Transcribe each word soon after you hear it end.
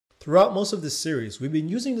Throughout most of this series, we've been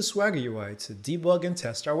using the Swagger UI to debug and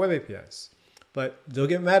test our web APIs. But don't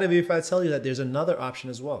get mad at me if I tell you that there's another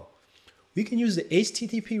option as well. We can use the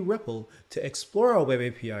HttpRepl to explore our web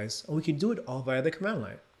APIs, and we can do it all via the command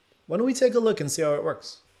line. Why don't we take a look and see how it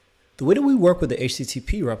works? The way that we work with the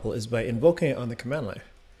HttpRepl is by invoking it on the command line.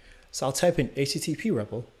 So I'll type in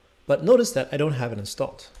HttpRepl, but notice that I don't have it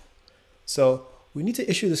installed. So we need to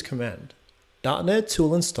issue this command, dotnet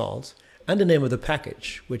tool installed, and the name of the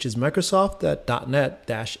package, which is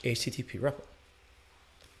Microsoft.net-HttpRepl.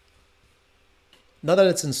 Now that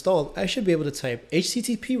it's installed, I should be able to type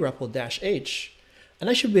HttpRepl-H, and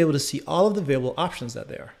I should be able to see all of the available options that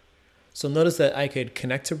there are. So notice that I could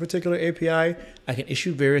connect to a particular API, I can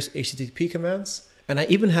issue various HTTP commands, and I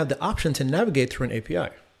even have the option to navigate through an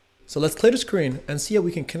API. So let's clear the screen and see how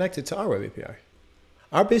we can connect it to our web API.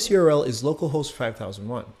 Our base URL is localhost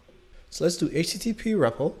 5001. So let's do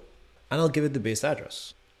HttpRepl, and I'll give it the base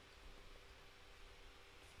address.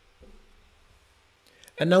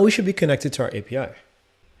 And now we should be connected to our API.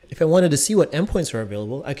 If I wanted to see what endpoints are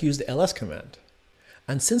available, I could use the ls command.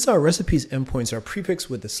 And since our recipes endpoints are prefixed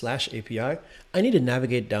with the /API, I need to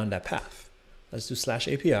navigate down that path. Let's do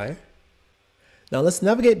 /API. Now let's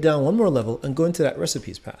navigate down one more level and go into that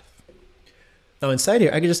recipes path. Now inside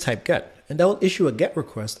here, I can just type get, and that will issue a get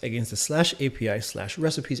request against the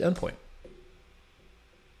 /API/recipes endpoint.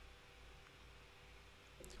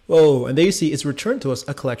 Whoa, and there you see it's returned to us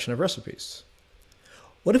a collection of recipes.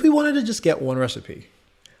 What if we wanted to just get one recipe?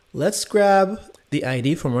 Let's grab the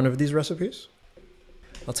ID from one of these recipes.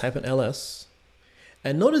 I'll type in ls,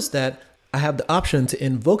 and notice that I have the option to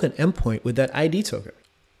invoke an endpoint with that ID token.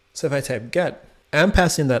 So if I type get and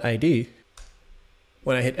pass in that ID,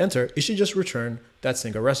 when I hit enter, it should just return that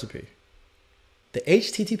single recipe. The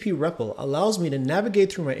HttpRepl allows me to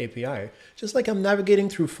navigate through my API just like I'm navigating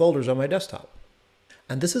through folders on my desktop.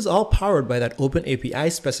 And this is all powered by that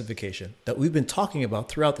OpenAPI specification that we've been talking about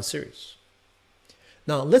throughout the series.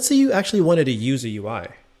 Now, let's say you actually wanted to use a UI.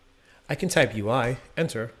 I can type UI,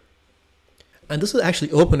 enter, and this will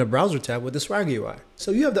actually open a browser tab with the Swagger UI.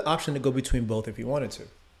 So you have the option to go between both if you wanted to.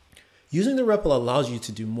 Using the REPL allows you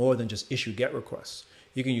to do more than just issue GET requests.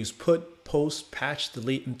 You can use put, post, patch,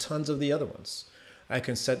 delete, and tons of the other ones. I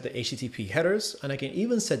can set the HTTP headers, and I can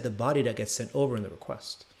even set the body that gets sent over in the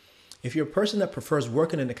request. If you're a person that prefers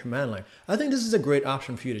working in the command line, I think this is a great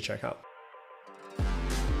option for you to check out.